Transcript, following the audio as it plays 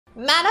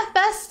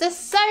Manifest the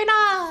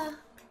Sona!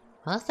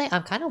 Honestly,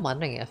 I'm kind of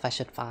wondering if I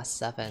should fast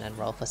 7 and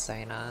roll for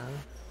Sona.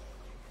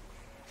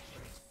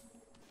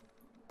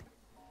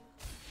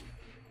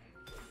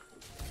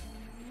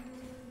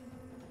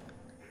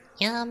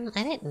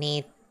 I didn't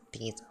need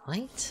these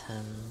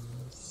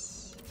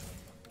items.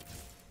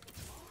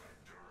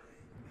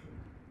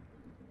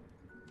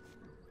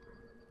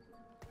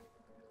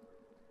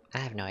 I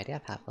have no idea,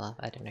 Pavlov.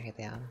 I don't know who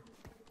they are.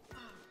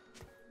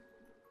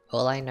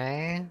 All I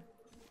know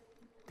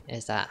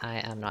is that I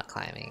am not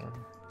climbing.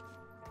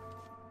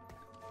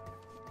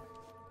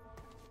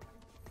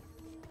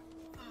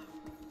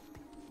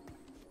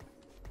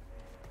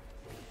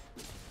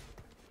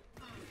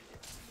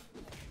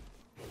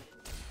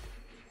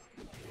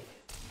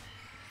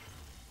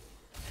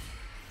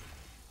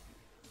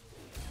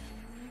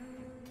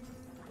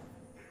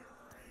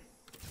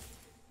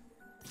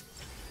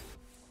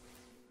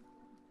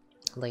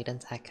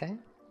 Leiden's Echo?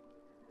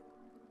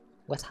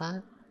 What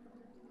heart?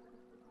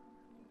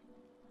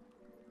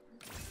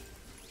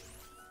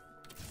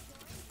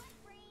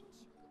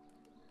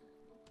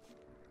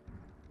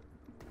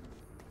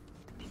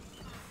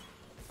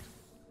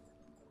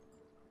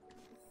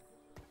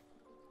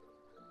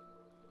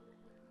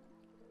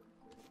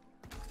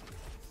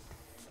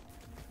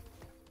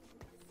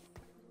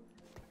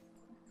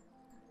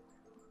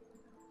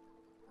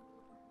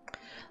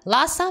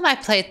 Last time I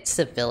played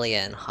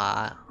Civilian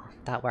Heart.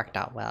 That worked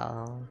out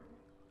well.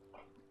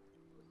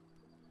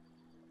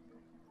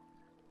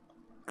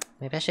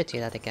 Maybe I should do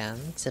that again.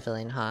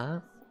 Civilian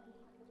Heart.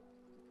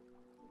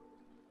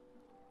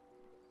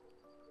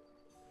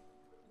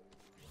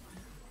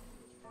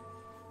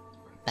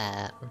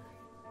 But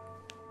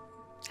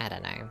I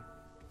don't know.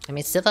 I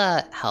mean,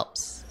 Siva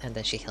helps, and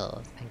then she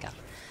heals and go.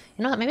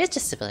 You know what? Maybe it's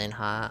just Civilian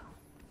Heart.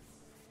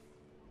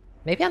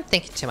 Maybe I'm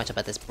thinking too much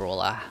about this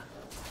brawler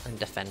and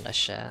defender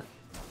shit.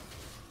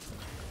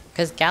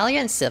 Because Gallia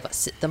and Siva,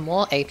 the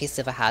more AP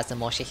Siva has, the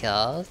more she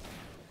heals.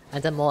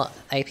 And the more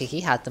AP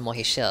he has, the more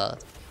he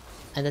shields.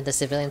 And then the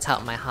civilians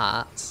help my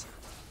heart.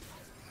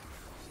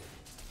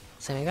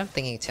 So maybe I'm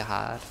thinking too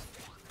hard.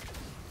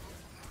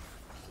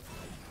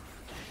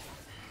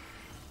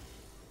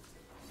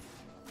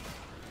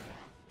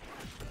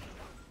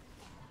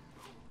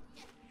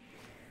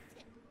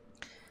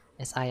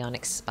 It's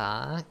Ionic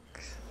Spark.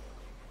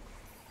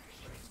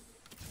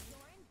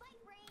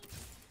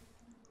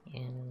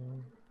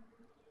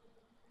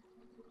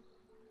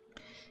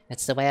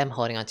 It's the way I'm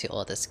holding onto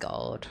all this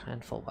gold,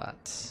 and for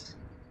what?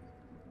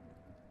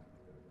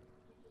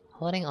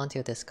 Holding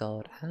onto this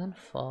gold, and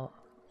for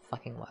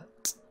fucking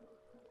what?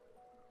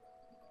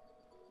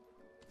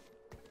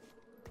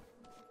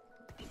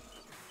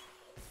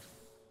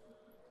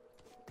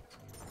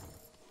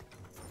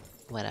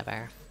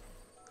 Whatever.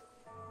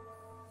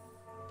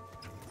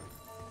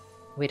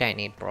 We don't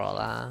need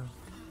Brawler.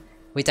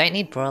 We don't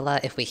need Brawler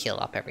if we heal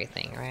up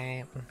everything,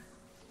 right?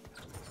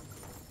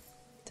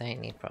 Don't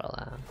need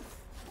Brawler.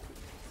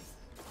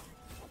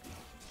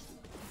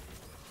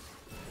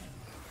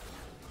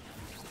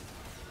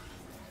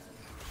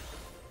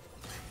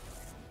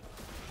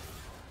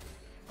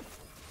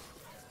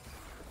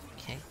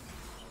 Okay.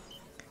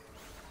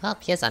 Well,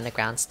 he has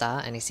Underground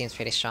Star and he seems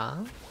pretty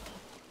strong.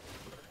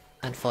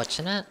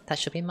 Unfortunate, that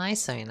should be my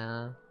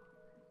Sona.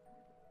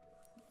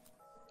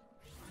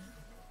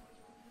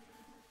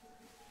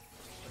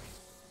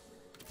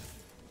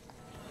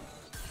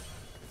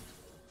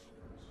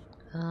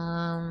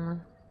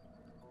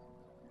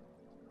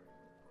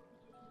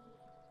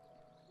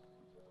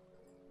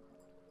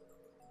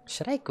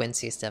 Should I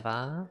Gwyncy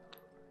Siva?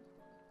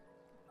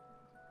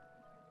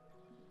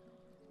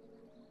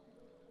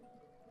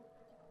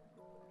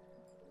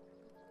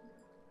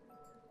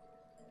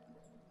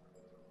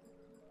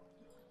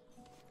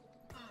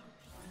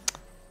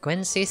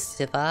 Gwyncy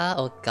Siva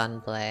or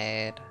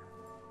Gunblade?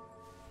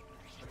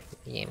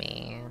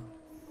 Yummy.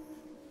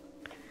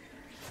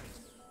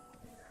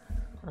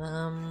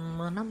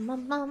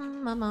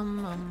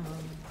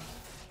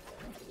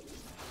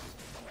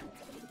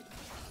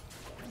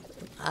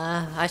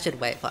 I should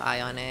wait for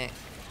Ionic.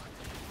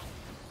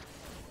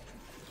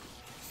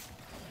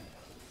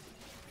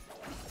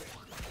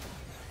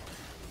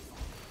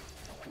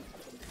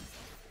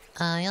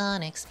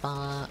 Ionic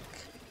Spark.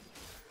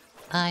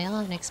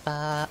 Ionic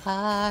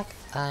Spark.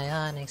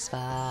 Ionic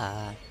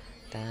Spark.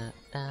 Da,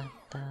 da,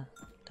 da,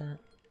 da.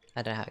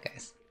 I don't know how it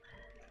goes.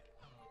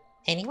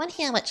 Anyone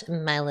here watch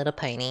My Little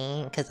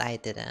Pony? Because I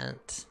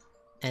didn't.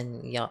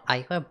 And yo, are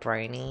you a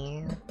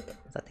brony?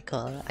 Is that what they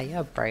call it? Are you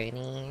a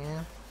brony?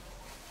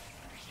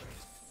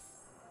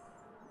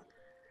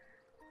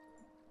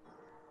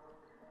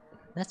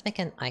 Let's make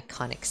an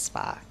Iconic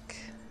Spark.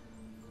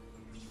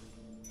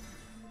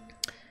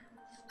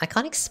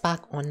 Iconic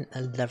Spark on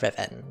the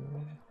ribbon.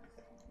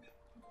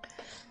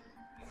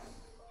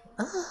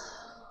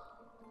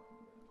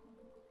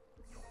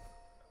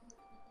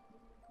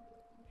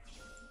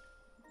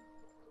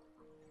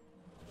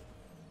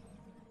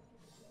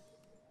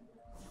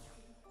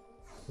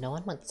 No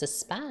one wants to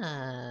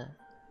spam.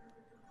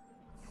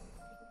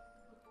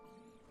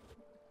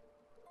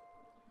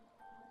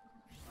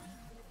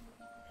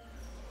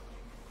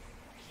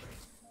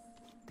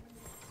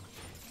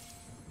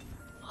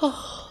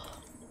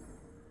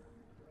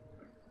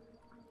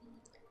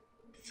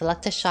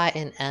 Fluttershy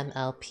in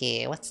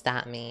MLP. What's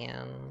that mean?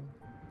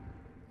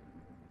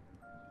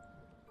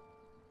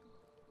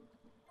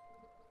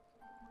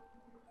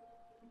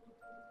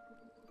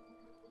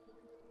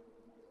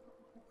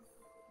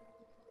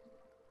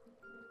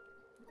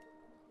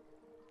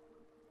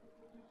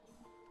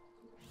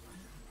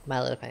 My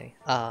Little Pony.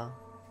 Oh.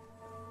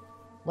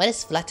 What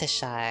is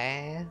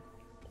Fluttershy?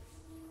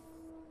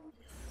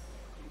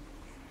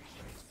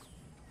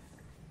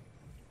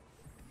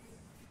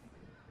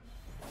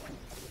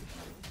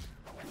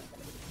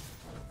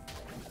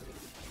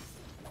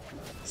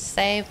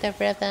 Save the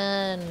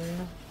ribbon!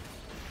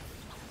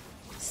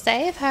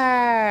 Save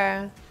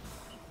her!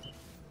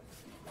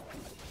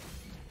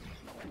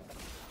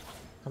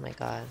 Oh my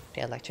god,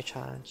 the electric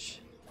charge.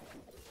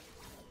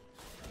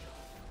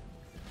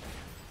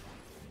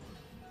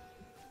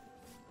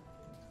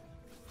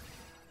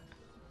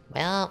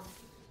 Well,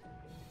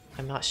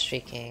 I'm not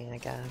streaking, I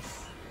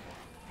guess.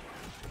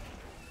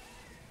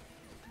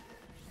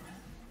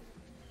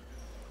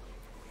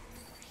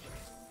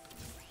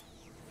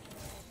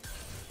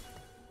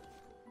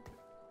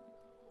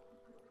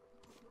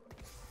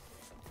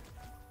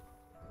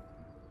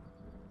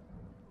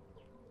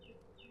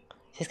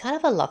 She's kind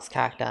of a Lux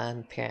character in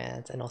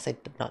appearance and also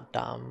not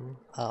dumb.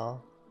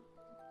 Oh.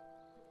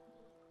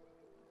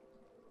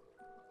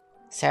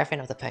 Seraphim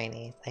of the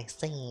Ponies, I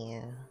see.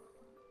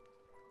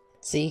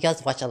 So you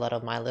guys watch a lot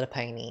of My Little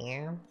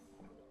Pony.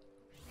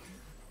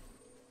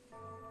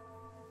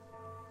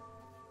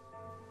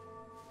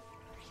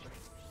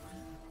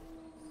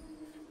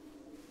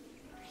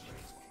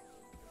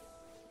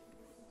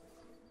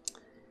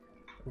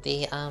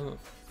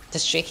 The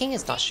streaking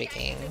is not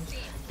streaking.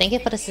 Thank you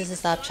for the scissors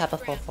sub, Chapter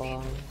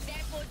 44.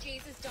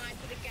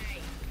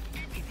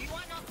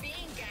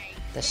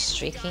 The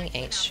streaking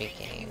ain't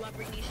streaking.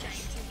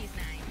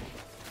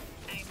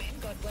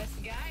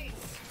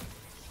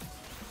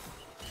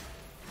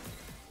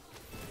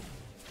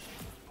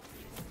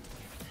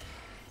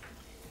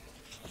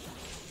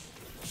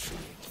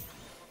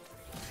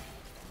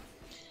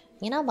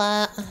 You know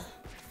what?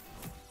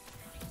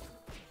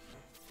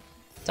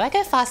 Do I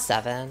go fast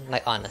 7?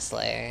 Like,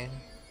 honestly.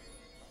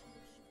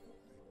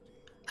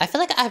 I feel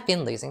like I've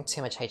been losing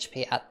too much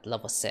HP at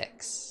level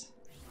 6.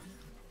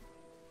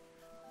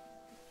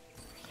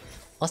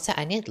 Also,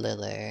 I need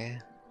Lulu.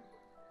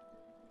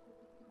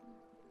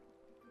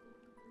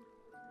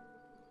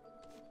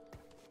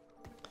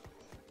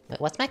 Wait,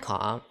 what's my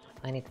comp?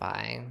 I need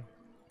Vi.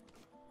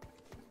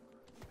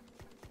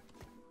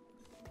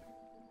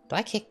 Do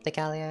I kick the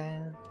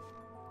Galio?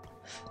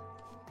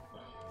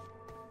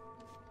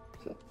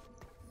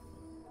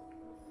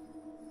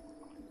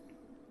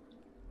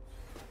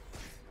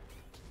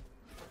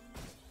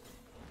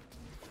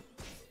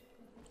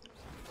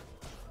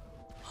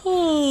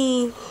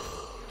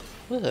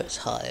 Ooh, it's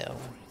hot.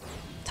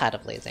 Tired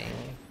of losing.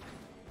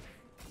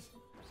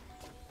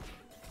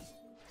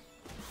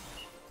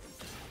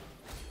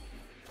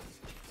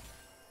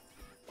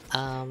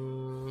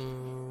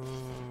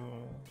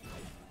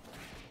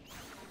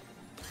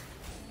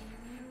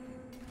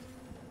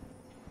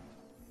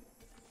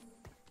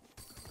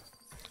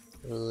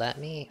 Let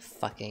me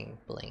fucking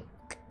blink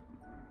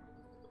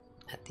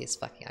at these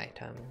fucking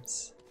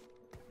items.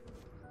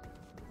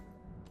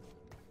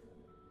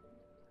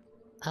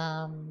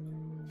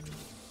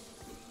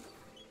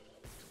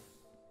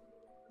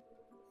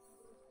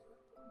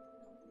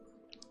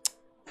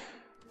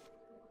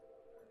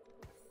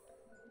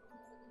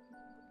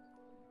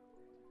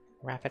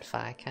 Rapid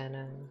fire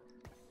cannon.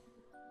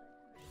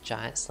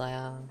 Giant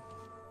Slayer.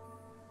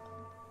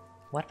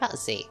 What about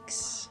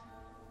Zeke's?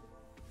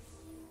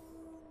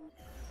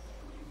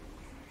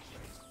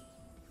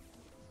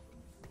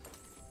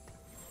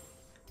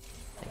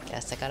 I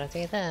guess I gotta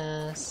do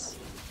this.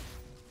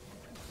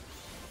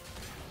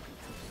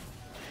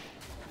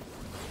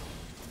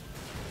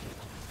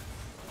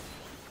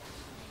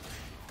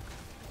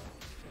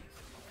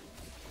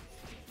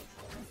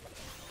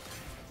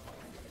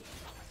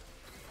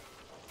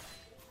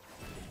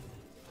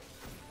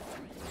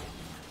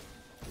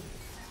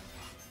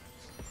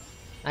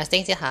 I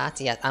think the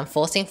heart, yes. I'm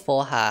forcing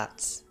 4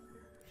 hearts.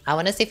 I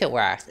wanna see if it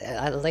works.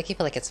 I like feel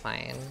like it's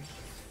fine.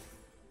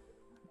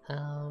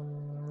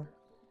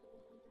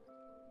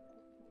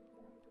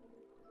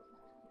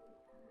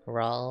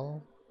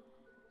 Roll.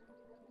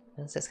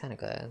 This is kinda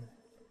good.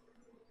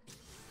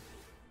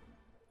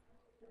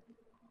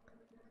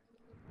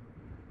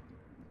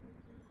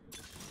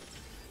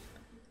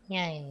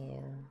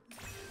 Yay.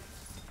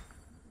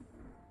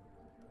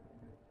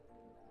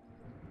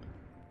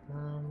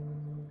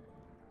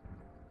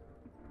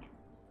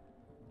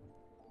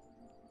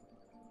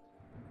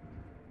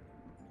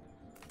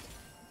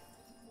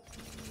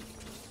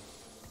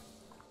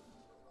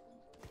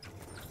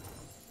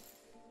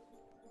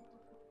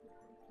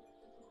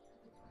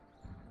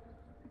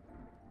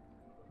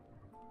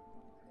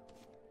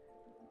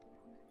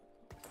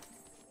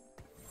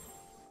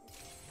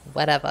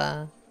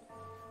 Whatever.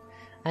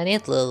 I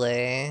need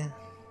Lulu.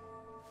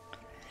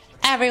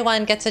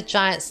 Everyone gets a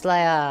giant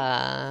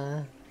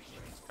slayer!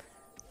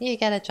 You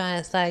get a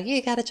giant slayer,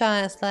 you get a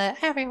giant slayer,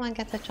 everyone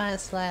gets a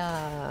giant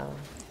slayer!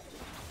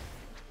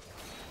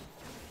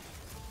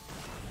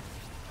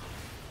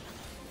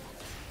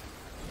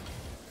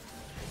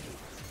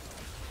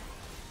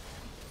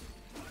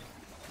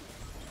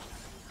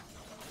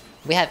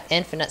 We have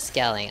infinite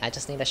scaling, I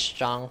just need a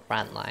strong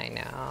front line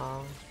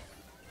now.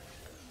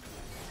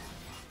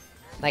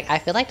 Like, I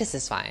feel like this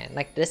is fine.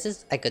 Like, this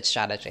is a good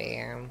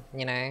strategy,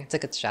 you know? It's a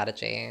good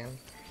strategy.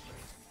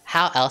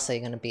 How else are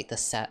you gonna beat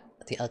the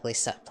ugly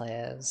set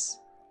players?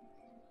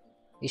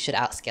 You should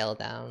outscale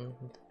them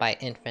by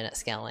infinite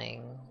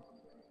scaling.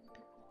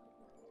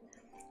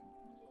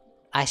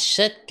 I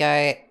should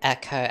go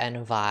Echo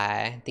and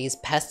Vi. These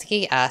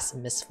pesky ass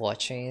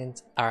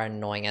misfortunes are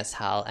annoying as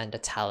hell, and the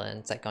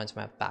talents that go into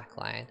my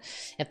backline.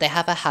 If they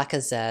have a Hacker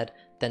Z,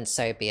 then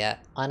so be it.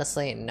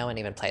 Honestly, no one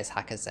even plays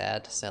Hacker Z,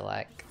 so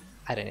like,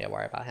 I don't need to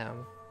worry about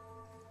him.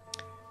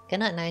 Good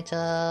night,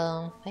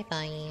 Nigel. Bye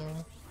bye.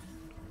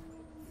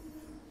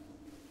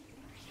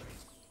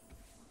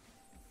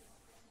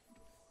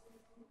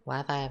 Why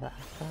have I ever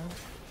asked that?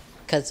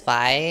 Because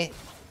Vi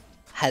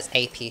has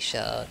AP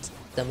shield.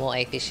 The more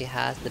AP she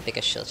has, the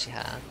bigger shield she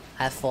has.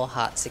 I have 4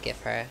 hearts to give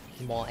her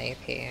more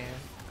AP.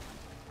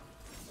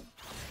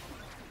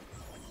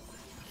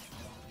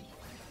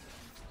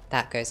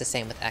 That goes the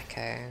same with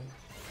Echo.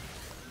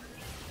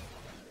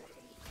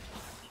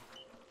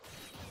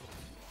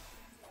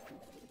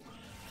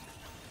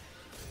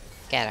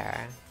 Get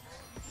her.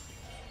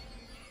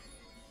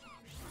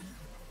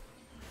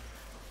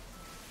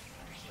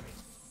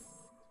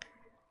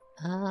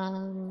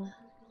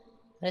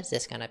 What is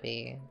this gonna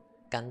be?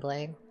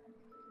 Gunblade?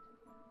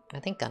 I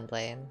think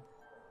Gunblade.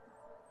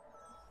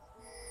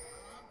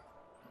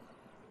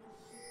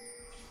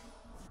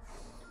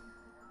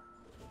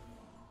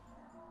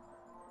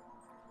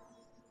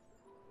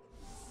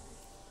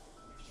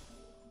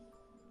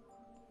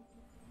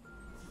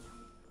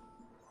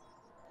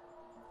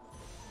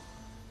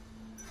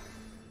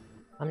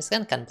 I'm just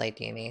gonna Gunblade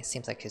Yumi,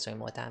 seems like he's doing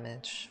more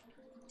damage.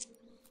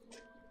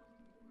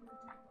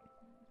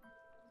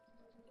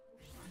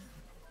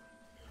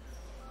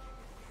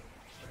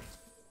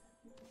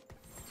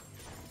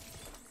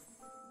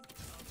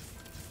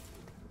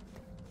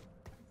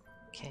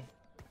 Okay.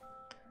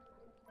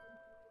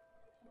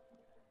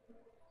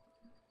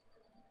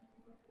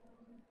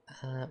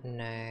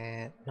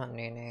 No, not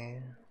Nunu.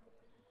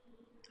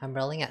 I'm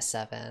rolling at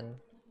 7.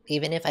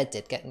 Even if I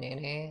did get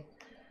Nunu,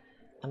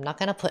 I'm not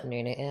gonna put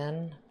Nunu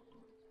in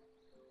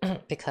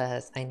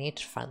because I need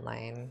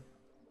frontline.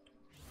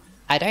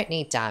 I don't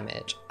need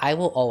damage. I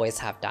will always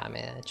have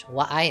damage.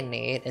 What I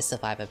need is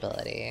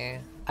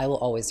survivability. I will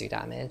always do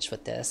damage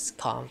with this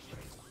comp.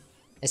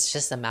 It's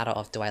just a matter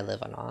of do I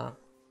live or not.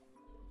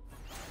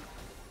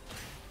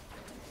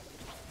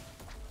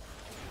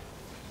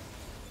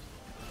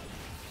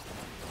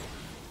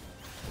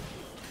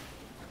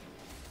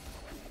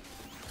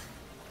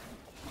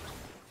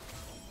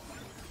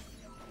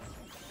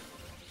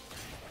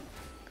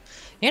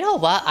 You know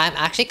what? I'm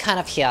actually kind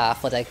of here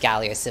for the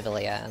Galio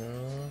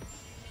Civilian.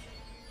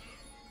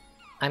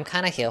 I'm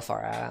kind of here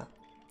for it.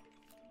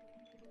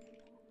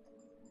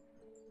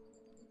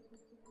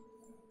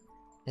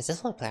 Is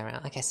this what I play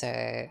around? Okay,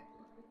 so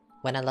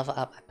when I level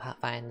up, I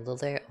find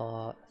Lulu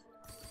or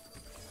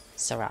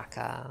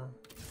Soraka.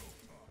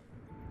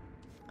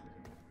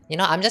 You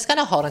know, I'm just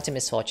gonna hold on to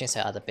Misfortune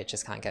so other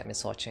bitches can't get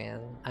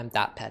Misfortune. I'm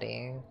that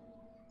petty.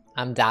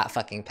 I'm that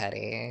fucking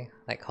petty.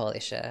 Like, holy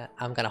shit.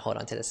 I'm gonna hold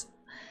on to this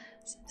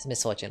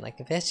Misfortune. Like,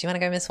 bitch, you wanna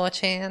go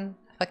Misfortune?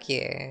 Fuck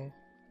you.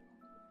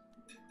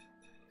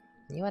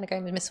 You wanna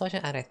go Misfortune?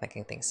 I don't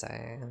fucking think so.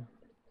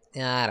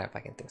 Yeah, I don't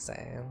fucking think so.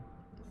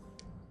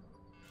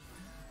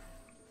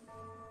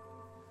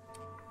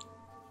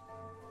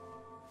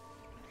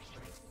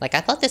 Like, I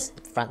thought this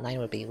front line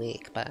would be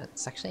weak, but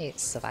it's actually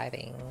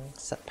surviving,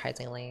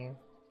 surprisingly.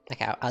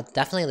 Okay, I'll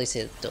definitely lose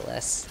to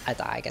Duelists. I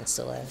die against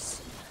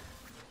Duelists.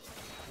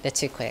 They're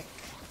too quick.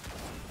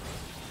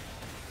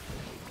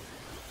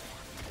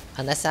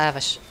 Unless I have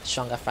a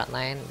stronger front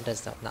line,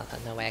 there's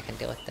no way I can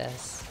deal with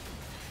this.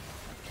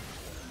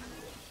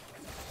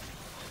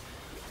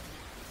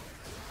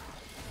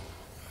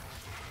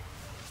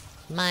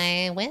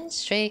 My win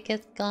streak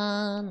is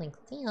gone, like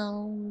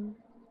Theo.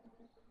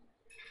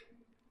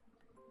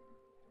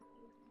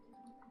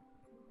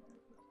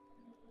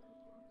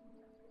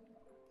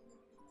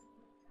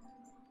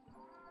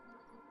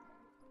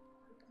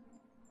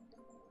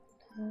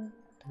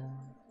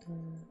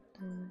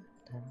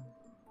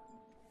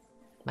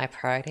 My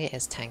priority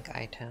is tank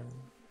item.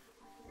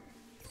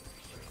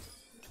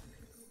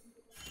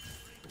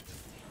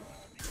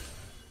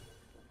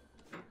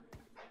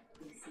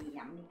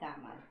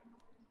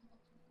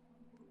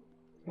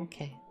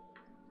 Okay.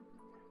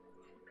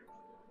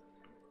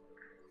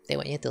 They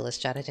want you to duelist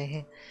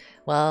strategy?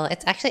 Well,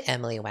 it's actually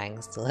Emily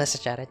Wang's duelist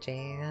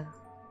strategy.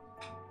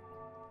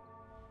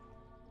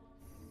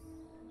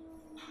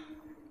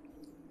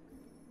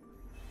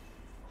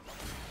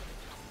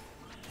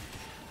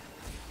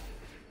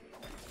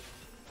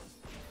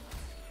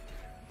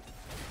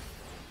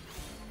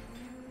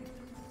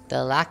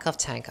 The lack of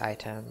tank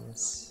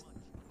items.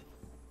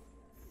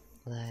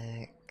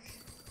 Like...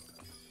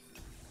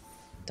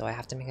 Do I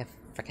have to make a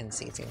frickin'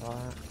 CT for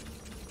that?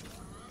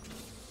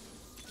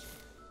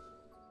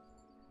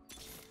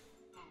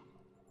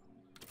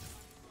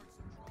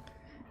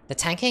 The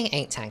tanking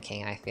ain't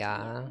tanking, I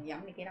feel.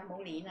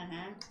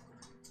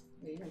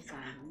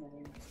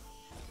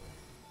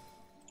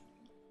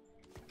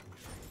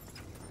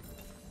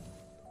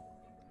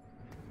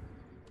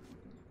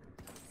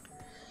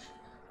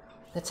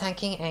 The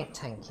tanking ain't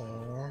tanking.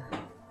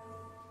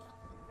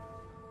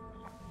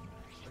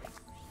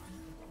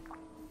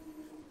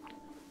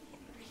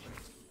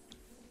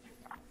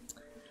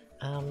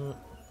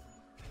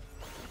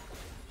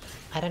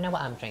 I don't know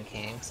what I'm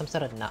drinking. Some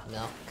sort of nut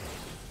milk.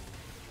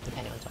 If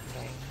anyone's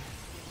wondering.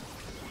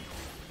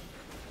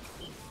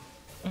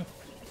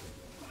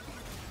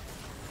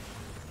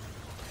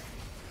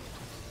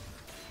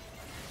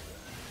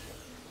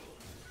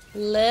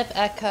 Live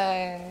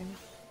Echo!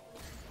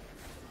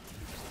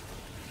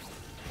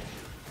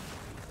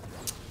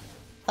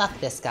 Fuck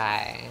this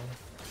guy.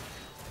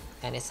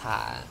 And his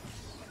heart.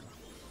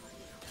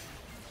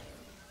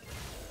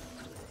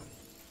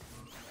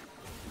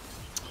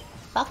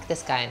 Fuck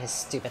this guy and his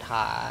stupid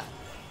heart.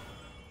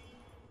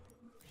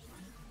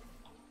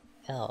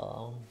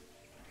 Ew.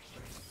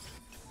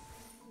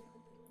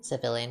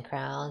 Civilian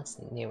crowns,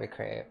 new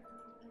recruit.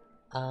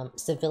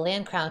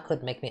 Civilian crown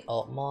could make me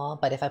ult more,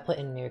 but if I put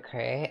in new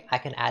recruit, I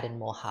can add in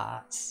more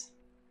hearts.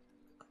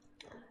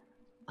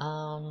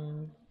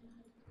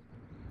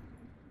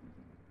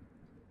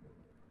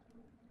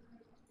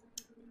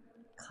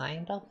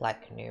 Kind of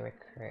like new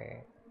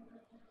recruit.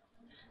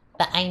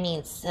 But I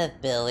mean,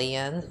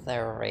 Civilian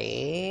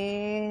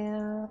 3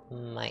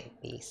 might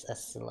be a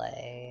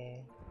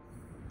slay.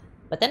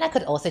 But then I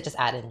could also just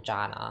add in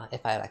Janna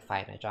if I like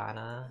find a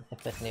Janna,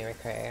 if with new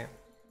recruit.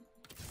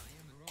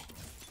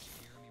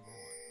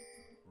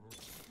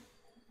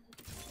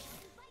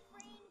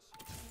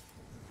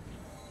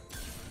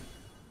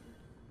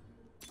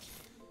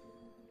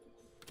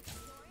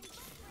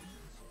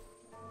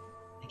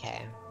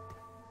 Okay.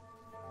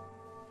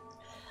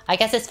 I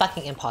guess it's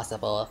fucking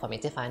impossible for me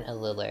to find a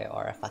Lulu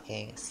or a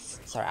fucking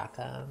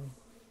Soraka.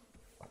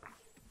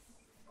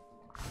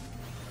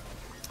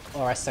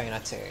 Or a Sona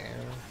too.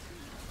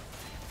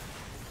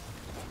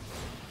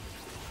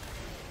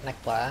 Like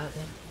what?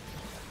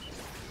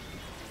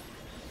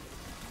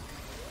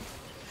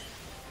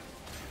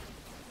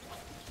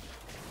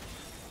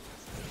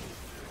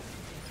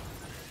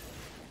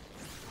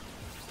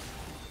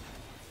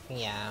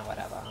 Yeah,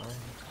 whatever.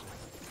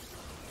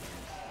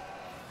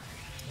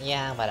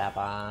 Yeah,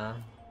 whatever.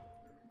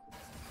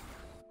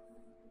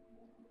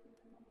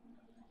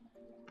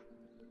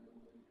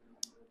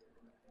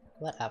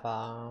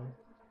 Whatever.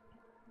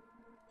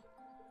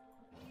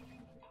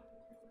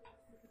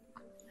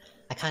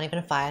 I can't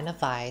even find a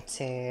fight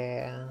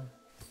to...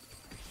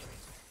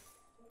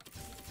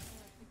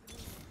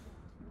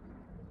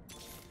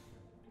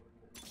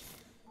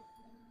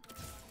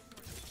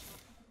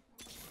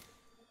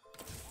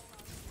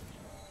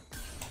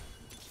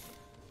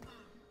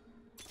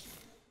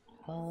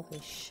 Holy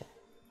shit.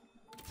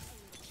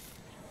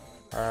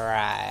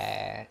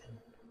 Right.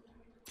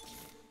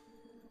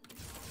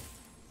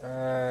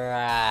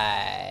 Right.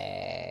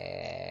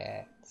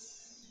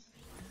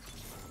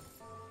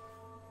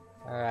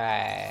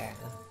 Right.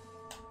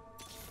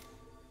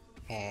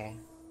 Okay.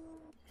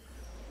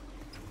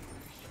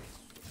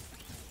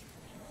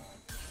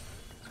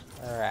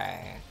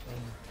 Right.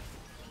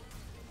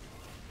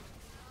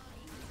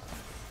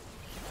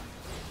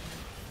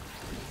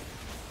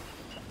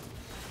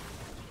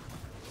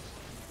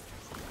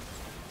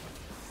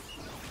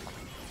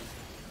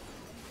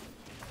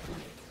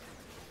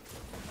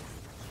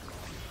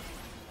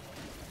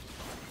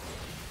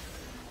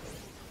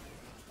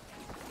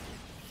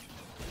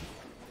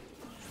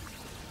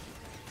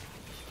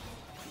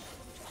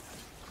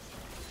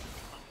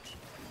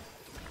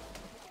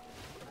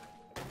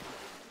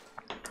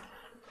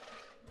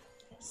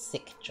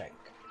 Sick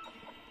joke.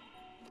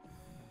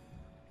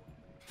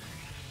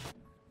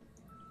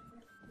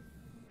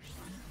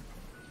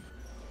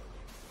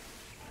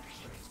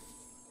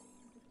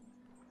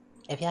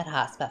 If you had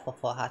heart spec for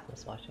 4 heart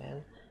misfortune,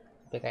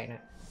 it'd be great. No.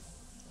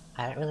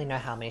 I don't really know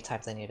how many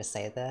times I need to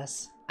say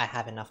this. I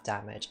have enough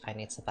damage, I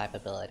need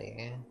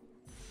survivability.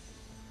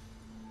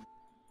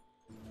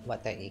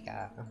 What don't you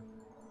get?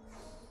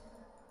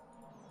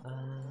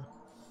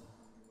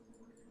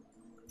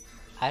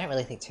 I don't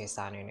really think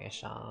 2-star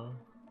Nunisha.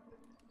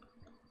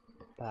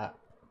 But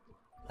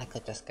I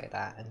could just go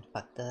that and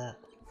fuck the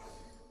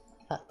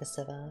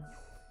Civa.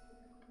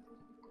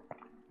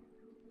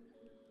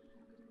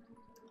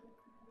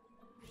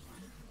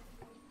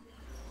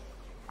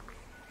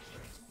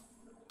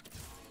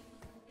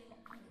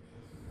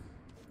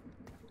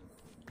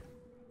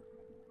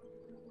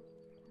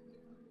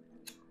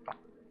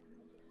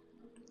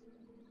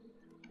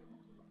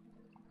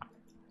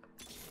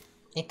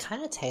 It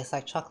kind of tastes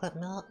like chocolate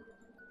milk.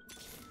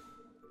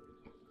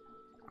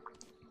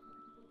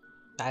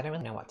 I don't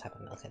really know what type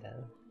of milk it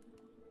is.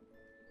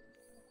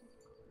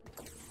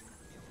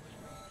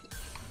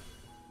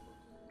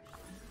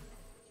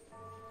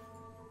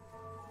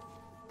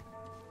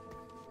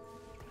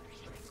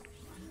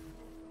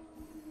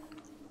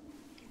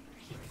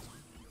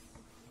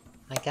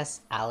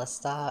 guess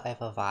Alistar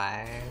over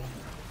Vi.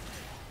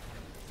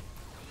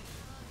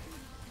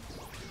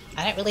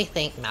 I don't really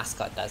think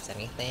Mascot does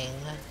anything,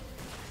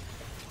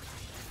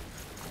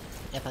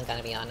 if I'm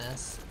gonna be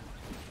honest.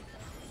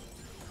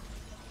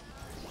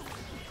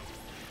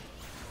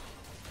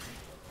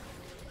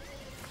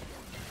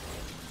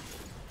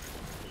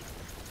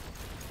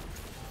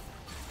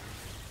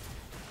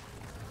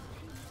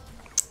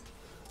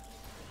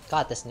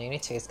 God, this Nunu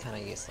 2 is kinda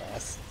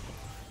useless.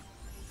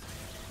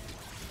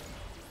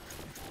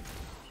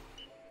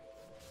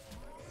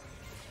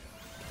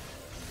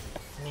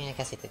 I mean, I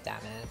guess he did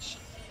damage.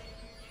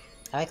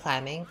 Are we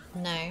climbing?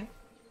 No.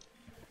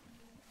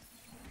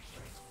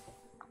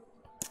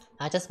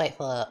 I'll just wait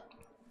for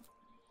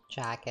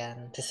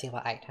Dragon to see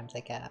what items I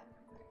get.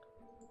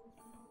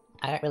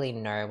 I don't really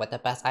know what the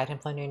best item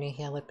for Nunu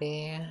here would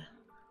be.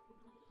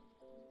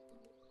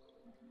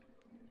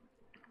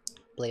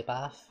 Blue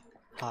buff?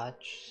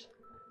 Hodge?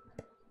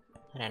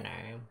 I don't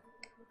know.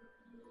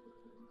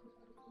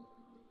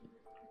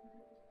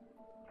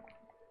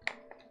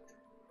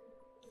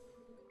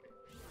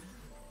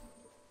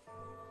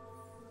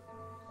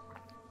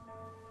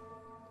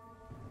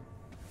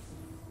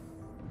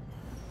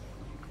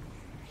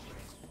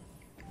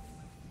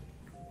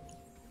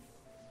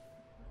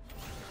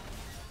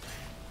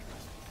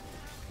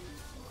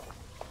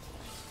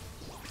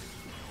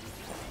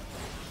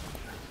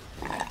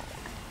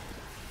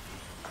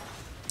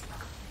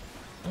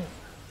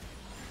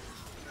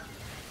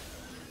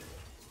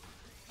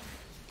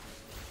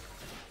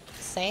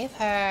 Save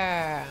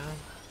her!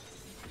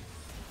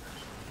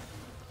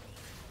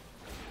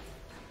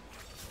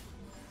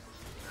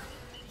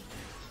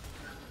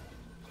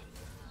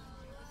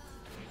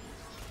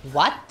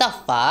 What the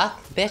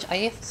fuck? Bitch, are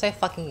you so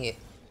fucking you?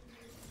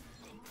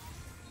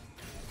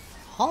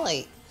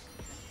 Holy...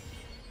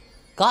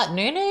 God,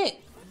 Nunu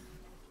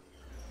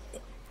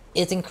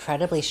is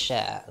incredibly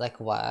shit. Like,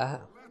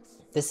 what?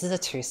 This is a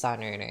 2-star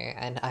Nunu,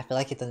 and I feel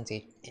like it doesn't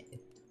do...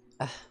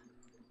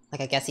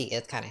 like, I guess he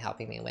is kind of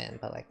helping me win,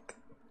 but like...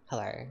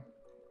 Hello.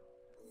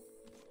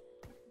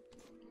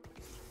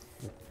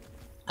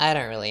 I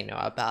don't really know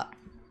about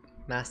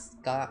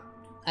Mascot.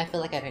 I feel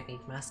like I don't need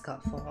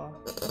Mascot for...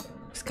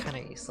 It's kind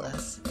of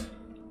useless.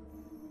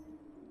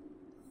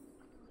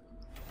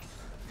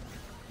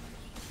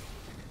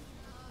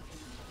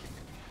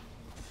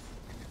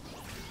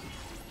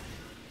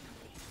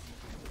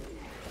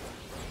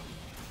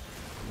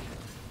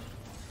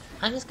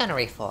 I'm just gonna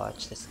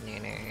reforge this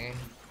Nunu.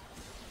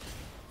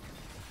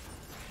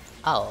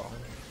 Oh.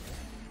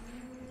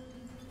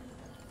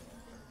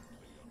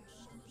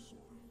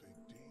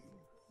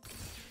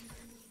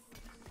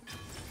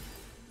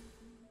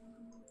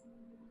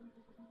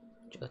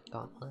 Jeweled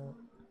Gauntlet.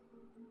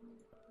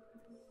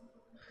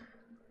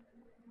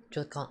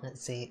 Jeweled Gauntlet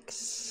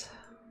Zeke's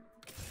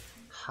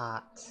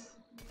Heart.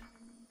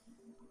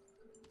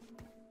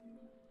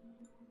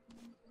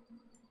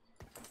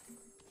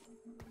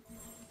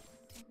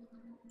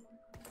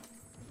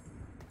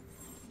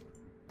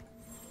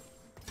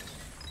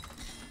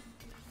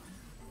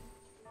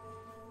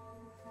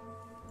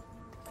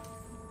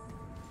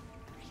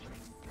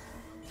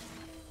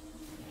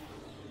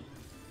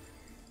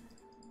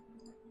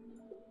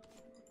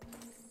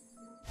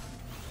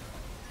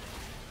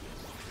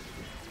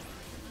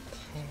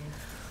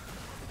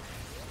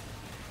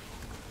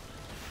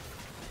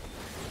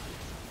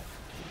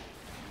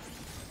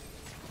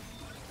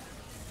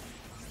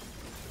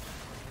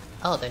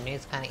 Oh, the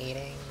Nude's kind of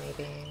eating,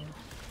 maybe.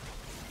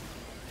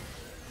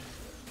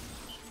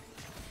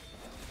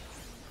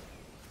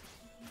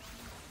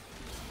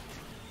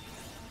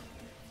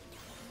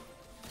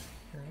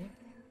 Right.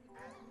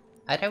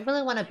 I don't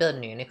really want to build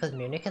Nunu because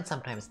Nunu can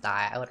sometimes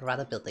die. I would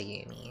rather build the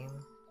Yumi.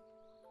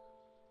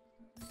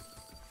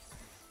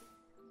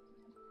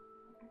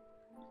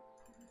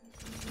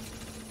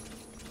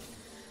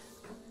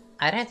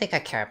 I don't think I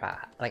care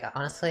about, like,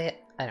 honestly,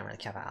 I don't really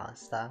care about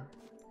Alistar.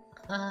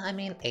 I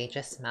mean,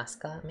 Aegis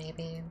Mascot,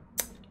 maybe?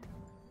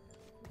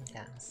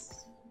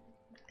 Yes.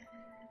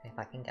 If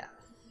I can guess.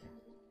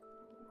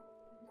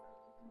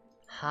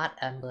 Heart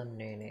Emblem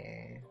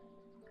Nunu.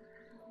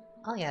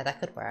 Oh yeah, that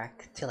could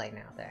work. Too late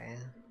now, though.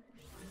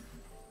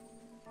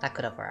 That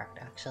could have worked,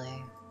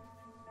 actually.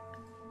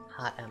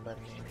 Heart Emblem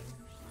Nunu.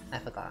 I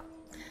forgot.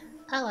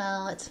 Oh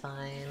well, it's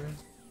fine.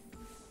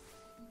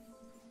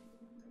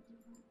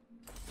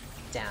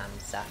 Damn,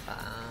 Zephyr.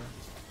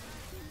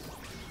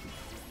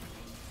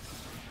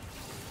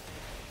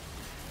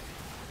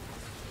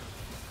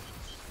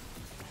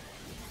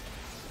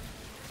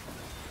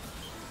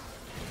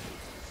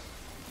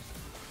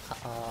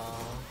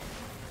 Uh-oh.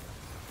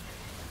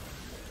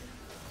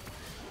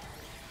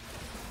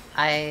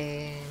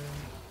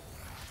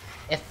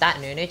 If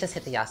that Nunu just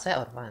hit the Yasuo, I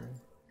would run.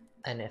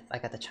 And if I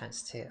got the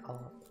chance to,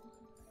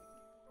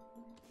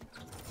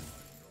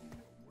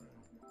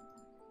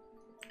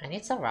 I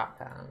need some rock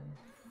down.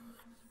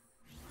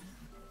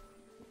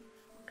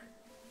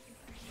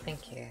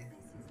 Thank you.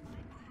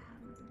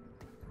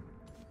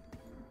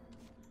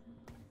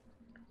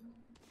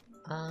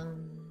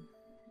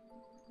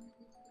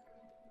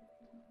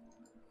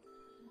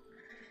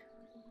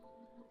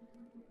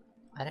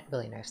 I don't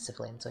really know if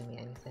civilians doing me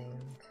anything.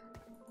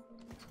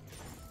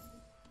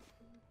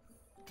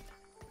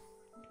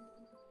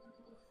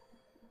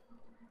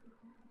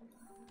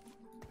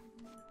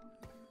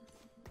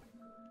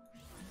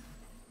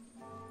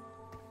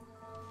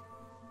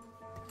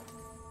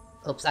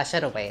 Oops, I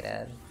should have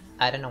waited.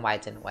 I don't know why I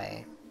didn't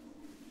wait.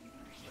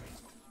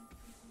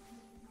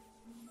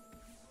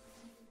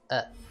 You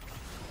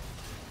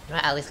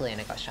know, at least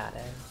Lena got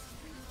shotted.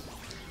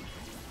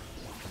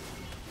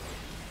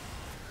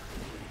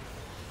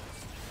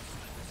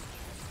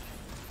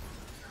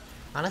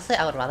 Honestly,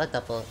 I would rather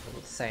double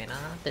Sona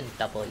than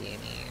double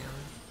Yumi.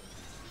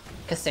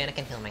 Because Sona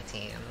can heal my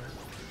team.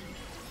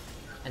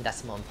 And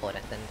that's more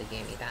important than the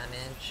Yumi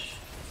damage.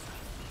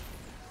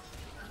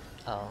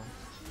 Oh.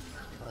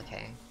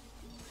 Okay.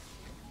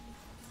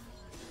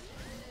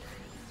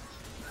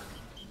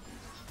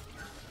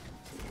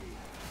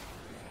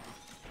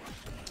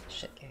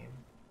 Shit game.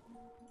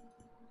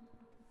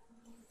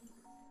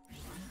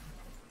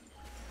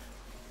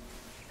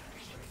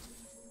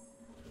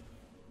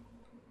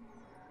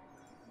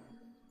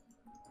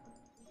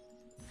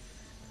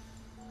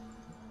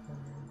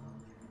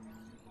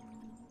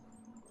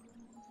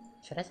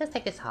 Should I just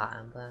take this heart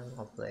emblem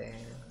or blue?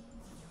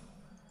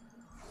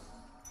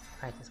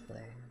 Probably just blue.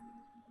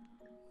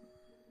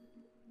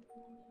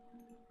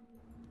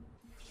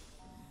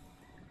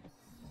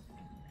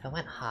 If I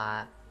went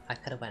heart, I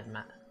could have went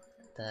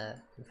the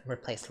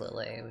replace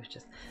Lily, which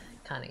is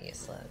kind of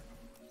useless.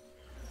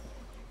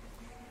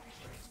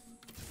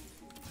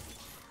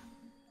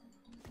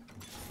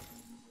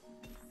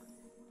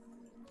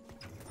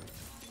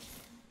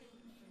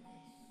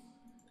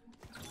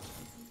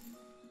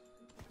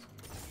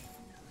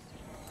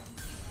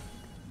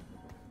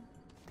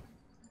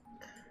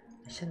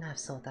 I shouldn't have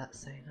sold that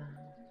Sona.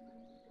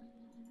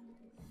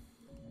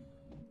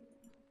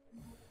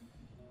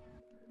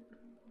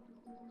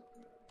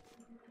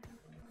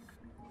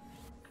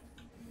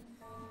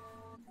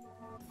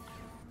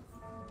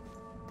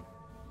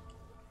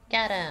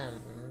 Get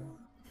him!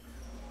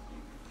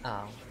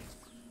 Oh,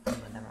 I'm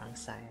on the wrong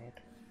side.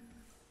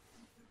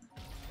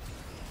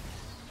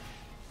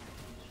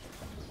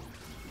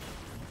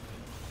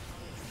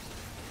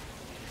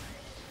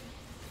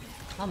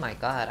 Oh my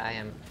god, I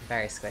am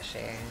very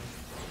squishy.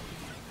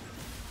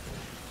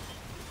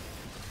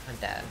 I'm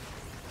dead.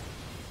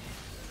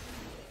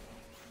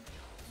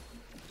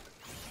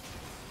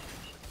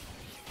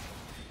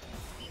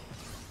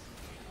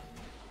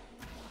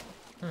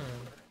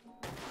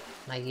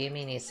 My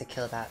Yumi needs to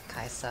kill that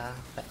Kaisa,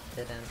 but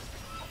didn't.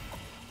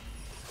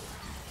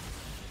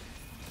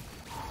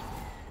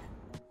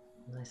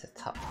 Nice, a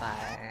top 5.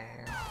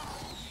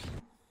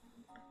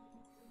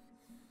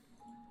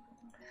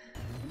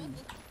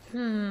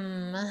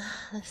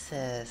 This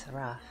is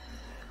rough.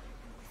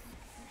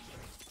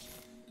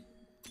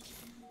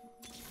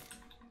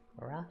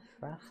 Rough.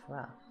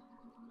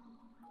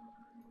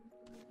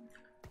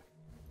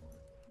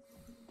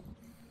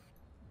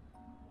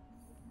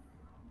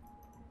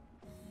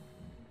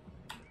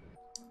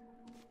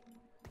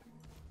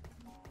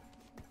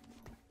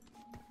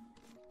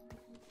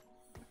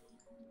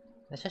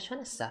 They're just trying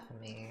to suffer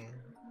me.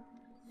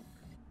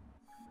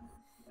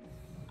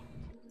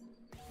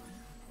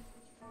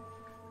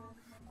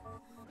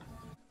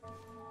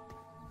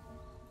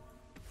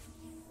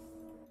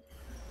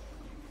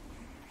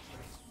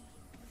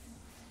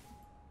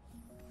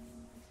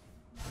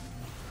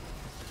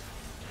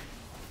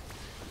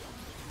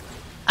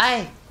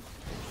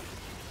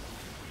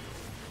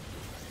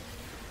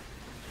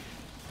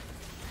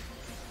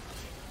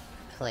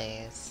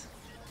 Please.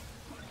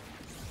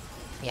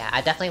 Yeah,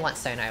 I definitely want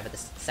Sona over the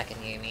second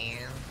Yumi.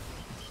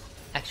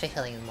 Actually,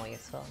 healing is more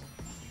useful.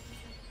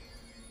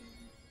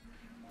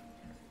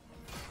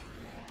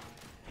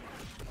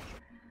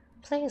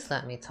 Please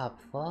let me top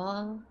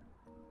 4.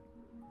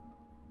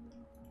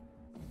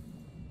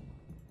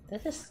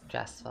 This is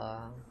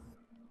stressful.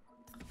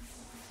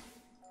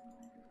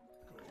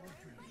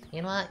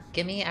 You know what?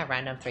 Give me a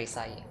random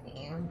 3-star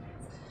Yumi.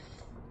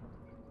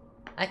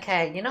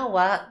 Okay, you know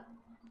what?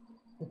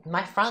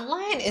 My front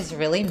line is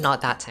really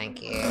not that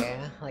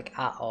tanky, like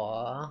at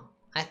all.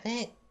 I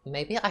think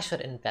maybe I should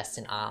invest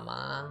in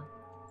armor.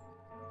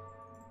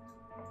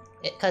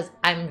 Cause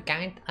I'm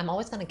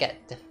always gonna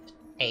get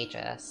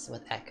Aegis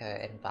with Echo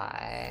and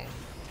Vi.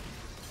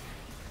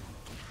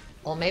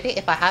 Or maybe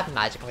if I have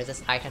magic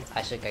resist items,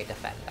 I should go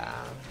Defender.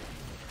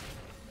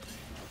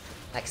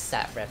 Like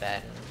Set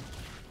Ribbon.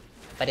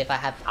 But if I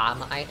have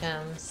armor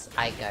items,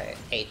 I go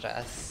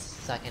Aegis,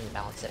 so I can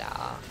balance it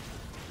out.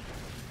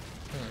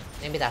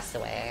 Maybe that's the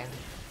way.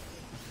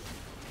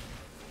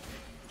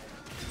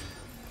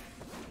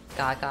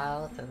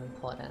 Gargoyles is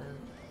important.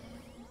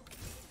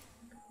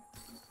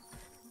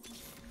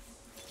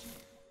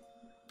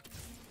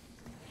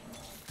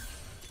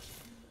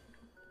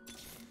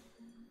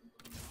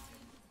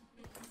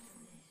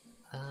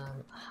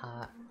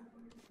 Heart.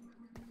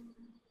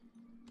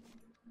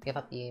 Give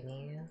up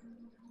Yumi.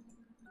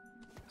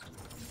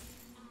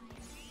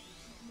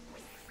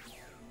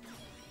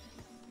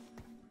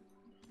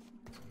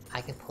 I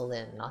I can pull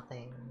in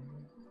nothing.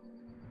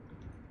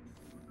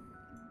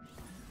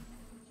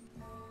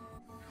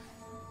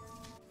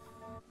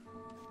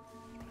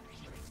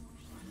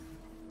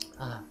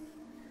 Ah,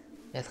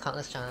 there's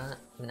countless chance.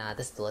 Nah,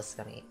 this duelist is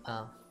gonna eat.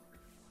 Oh,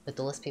 the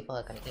duelist people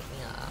are gonna eat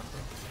me up.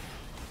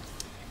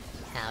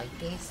 How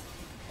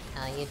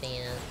you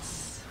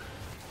dance?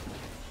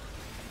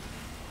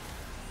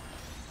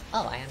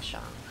 Oh, I am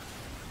strong.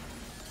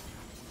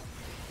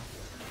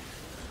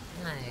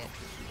 Right.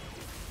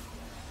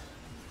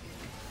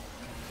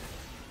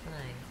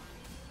 Right.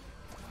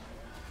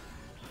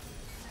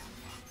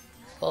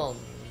 Boom.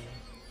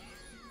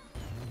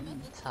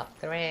 Top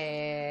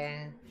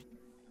 3.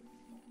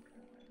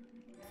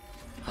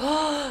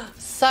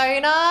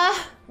 Sona!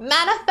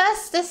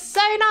 Manifest the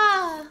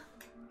Sona!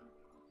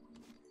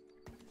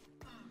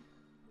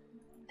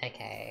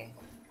 Okay.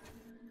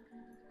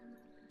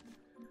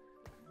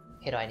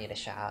 Who do I need a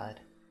shroud?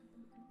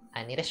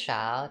 I need a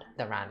shroud,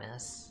 the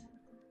Rammus.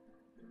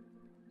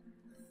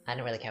 I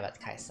don't really care about the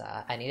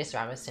Kai'Sa. I need this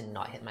Rammus to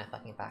not hit my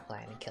fucking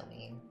backline and kill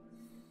me.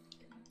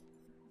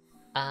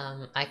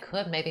 I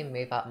could maybe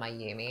move up my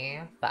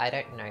Yuumi, but I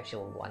don't know if she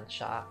will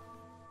one-shot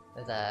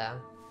the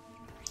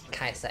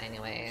Kai'Sa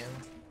anyway.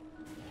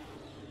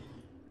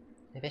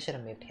 Maybe I should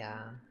have moved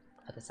here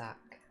for the Zac.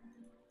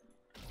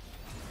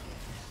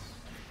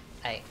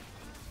 Hey.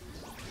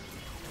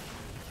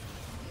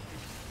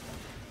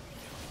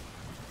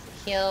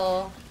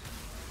 Heal.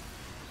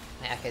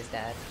 My Echo's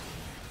dead.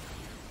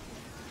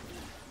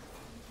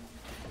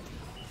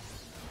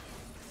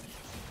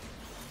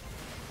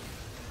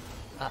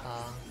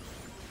 Uh-oh.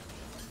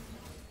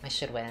 I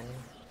should win.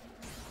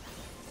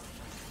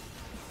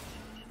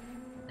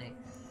 Nice.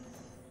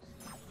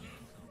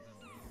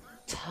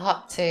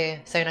 Top 2.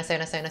 Sona,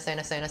 Sona, Sona,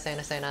 Sona, Sona,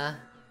 Sona, Sona.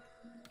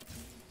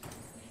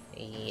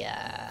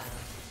 Yeah.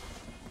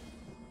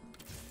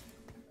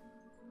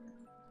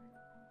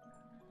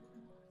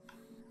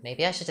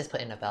 Maybe I should just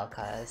put in a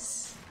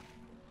Bel'Kaz.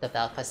 The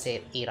Bel'Kaz to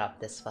eat up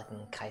this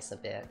fucking Kai'Sa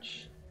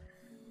bitch.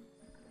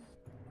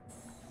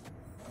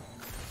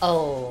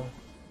 Oh.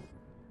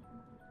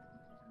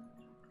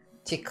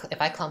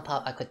 If I clump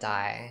up, I could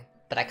die.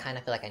 But I kind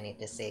of feel like I need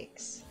the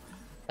 6.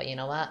 But you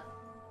know what?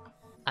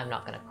 I'm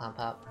not gonna clump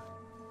up.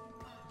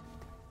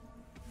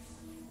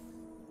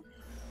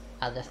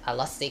 I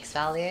lost 6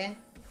 value.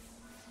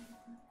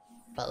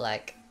 But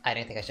like, I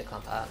don't think I should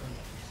clump up.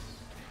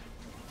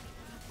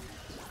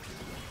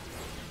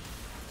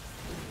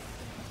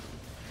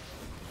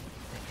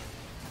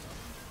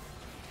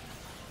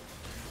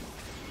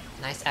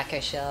 Nice Echo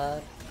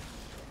Shield.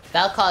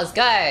 Bel'Kaz,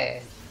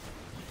 go!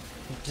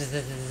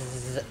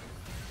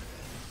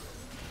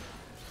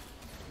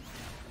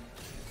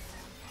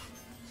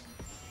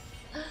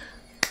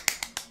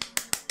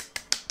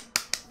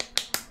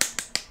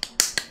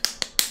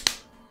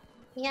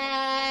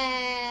 Yay!